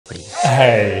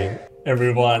Hey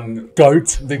everyone,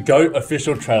 the GOAT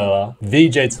official trailer,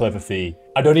 Vijay Thalapathy.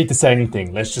 I don't need to say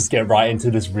anything, let's just get right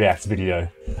into this react video.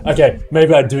 Okay,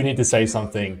 maybe I do need to say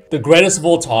something. The greatest of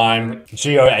all time,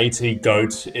 GOAT,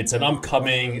 GOAT. It's an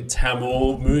upcoming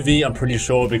Tamil movie, I'm pretty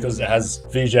sure, because it has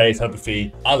Vijay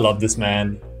Thalapathy. I love this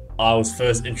man. I was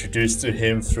first introduced to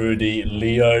him through the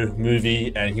Leo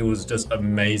movie and he was just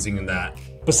amazing in that.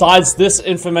 Besides this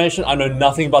information, I know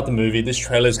nothing about the movie. This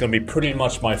trailer is going to be pretty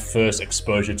much my first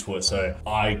exposure to it, so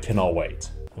I cannot wait.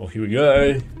 Oh, here we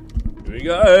go. Here we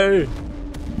go.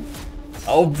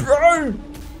 Oh, bro!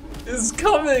 It's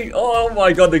coming! Oh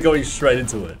my god, they're going straight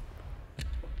into it.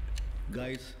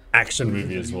 Guys, action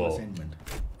movie as well.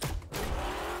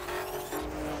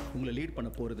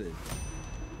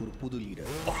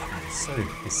 Oh,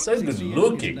 he's so good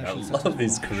looking. I love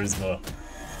his charisma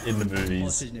in the movies.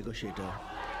 Hostage negotiator,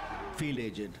 field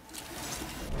agent,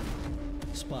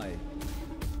 spy.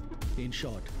 In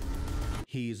short,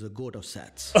 he is a goat of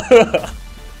sats.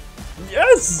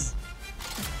 Yes!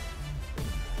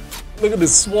 Look at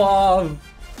this suave.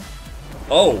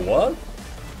 Oh, what?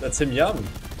 That's him young.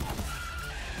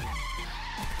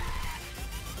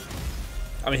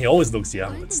 I mean, he always looks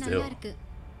young, but still.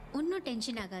 ஒன்னும்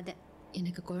tension ஆகாத.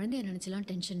 எனக்கு குழந்தைய நினைச்சலாம்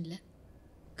tension இல்ல.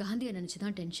 காந்திய நினைச்சு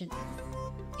தான் tension.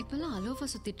 இப்பலாம் அலோஃபா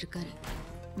சுத்திட்டு இருக்காரு.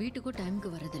 வீட்டுக்கு டைம்க்கு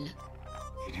வரதில்ல.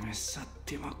 இனிமே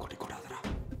சத்தியமா கொடி கூடாதடா.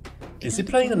 Is he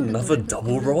playing another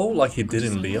double role like he did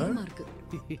in Leo?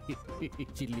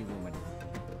 Chilly woman.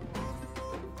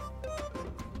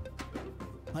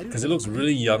 Because he looks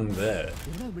really young there.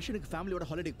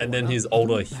 And then he's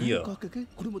older here.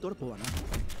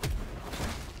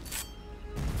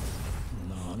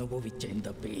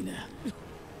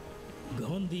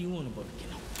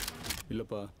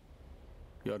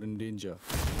 You're in danger.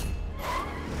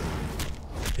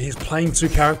 He's playing two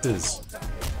characters.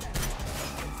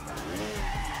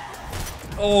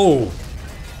 Oh,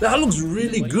 that looks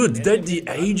really good. Did they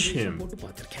de-age him?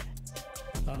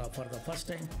 For the first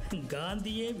time,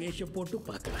 Gandhi வேஷ போட்டு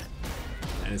பார்க்கலாம்.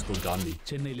 And it's called Gandhi.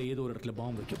 சென்னையில ஏதோ ஒரு இடத்துல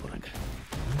பாம்பு வைக்க போறாங்க.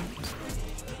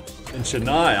 In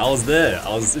Chennai, I was there.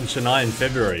 I was in Chennai in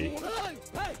February.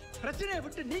 பிரச்சனையை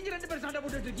விட்டு நீங்க ரெண்டு பேரும் சண்டை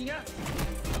போட்டுட்டு இருக்கீங்க.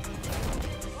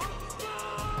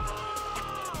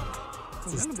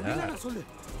 What's that? சொல்லு.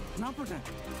 நான் போறேன்.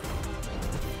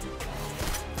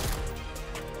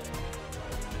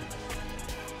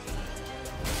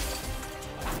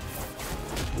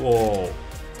 Whoa.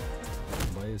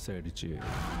 வயசாயிடுச்சு.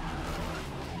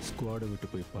 ஸ்குவாட் விட்டு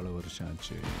போய் பல வருஷம்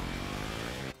ஆச்சு.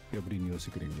 எப்படின்னு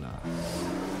யோசிக்கிறீங்களா?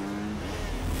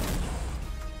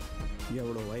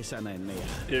 எவ்வளவு வயசான என்னையா?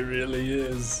 It really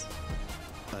is.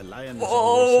 A lion.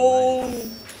 Oh!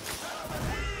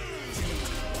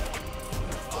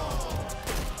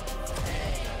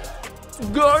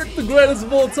 GOAT, the greatest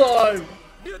of all time!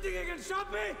 Do you think you can stop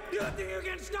me? Do you think you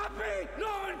can stop me?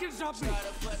 No one can stop me!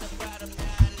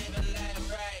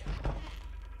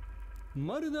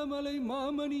 Marudhamalai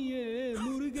மாமணியே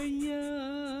முருகையா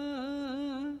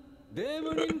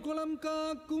தேவனின் குலம்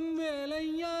காக்கும்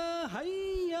வேலையா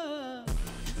ஹையா.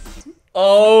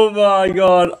 Oh my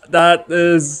god, that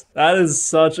is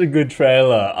such a good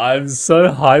trailer. I'm so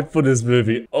hyped for this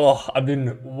movie. Oh, I've been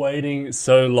waiting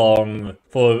so long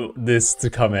for this to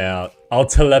come out. Our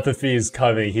Telepathy is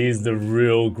coming. He's the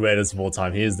real greatest of all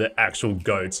time. He is the actual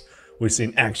GOAT. We've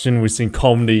seen action, we've seen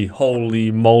comedy. Holy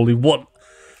moly, what?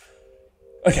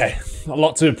 Okay, a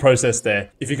lot to process there.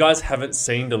 If you guys haven't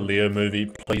seen the Leo movie,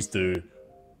 please do.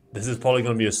 This is probably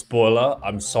going to be a spoiler.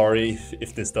 I'm sorry if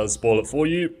this does spoil it for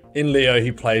you. In Leo,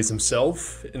 he plays himself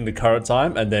in the current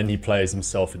time, and then he plays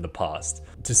himself in the past.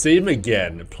 To see him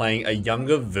again, playing a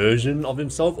younger version of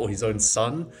himself, or his own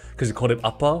son, because he called him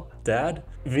Appa, Dad.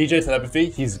 Vijay Thalapathy,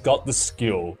 he's got the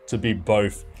skill to be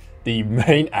both the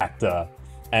main actor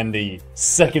and the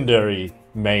secondary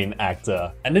main actor.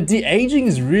 And the de-aging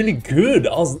is really good.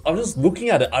 I was just looking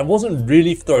at it. I wasn't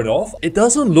really thrown off. It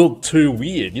doesn't look too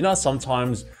weird. You know,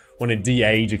 sometimes when they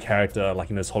de-age a character, like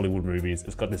in those Hollywood movies,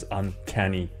 it's got this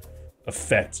uncanny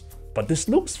effect. But this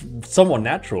looks somewhat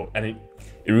natural, and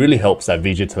it really helps that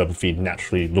Vijay Thalapathy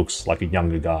naturally looks like a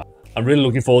younger guy. I'm really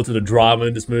looking forward to the drama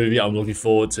in this movie. I'm looking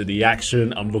forward to the action.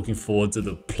 I'm looking forward to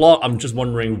the plot. I'm just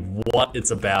wondering what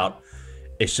it's about.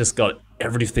 It's just got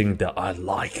everything that I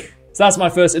like. So that's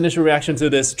my first initial reaction to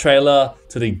this trailer,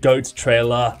 to the GOAT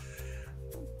trailer.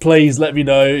 Please let me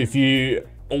know if you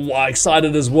are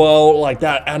excited as well. Like,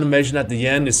 that animation at the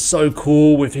end is so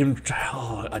cool with him.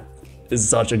 It's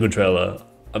such a good trailer.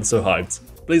 I'm so hyped.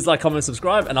 Please like, comment,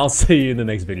 subscribe, and I'll see you in the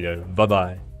next video. Bye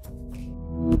bye.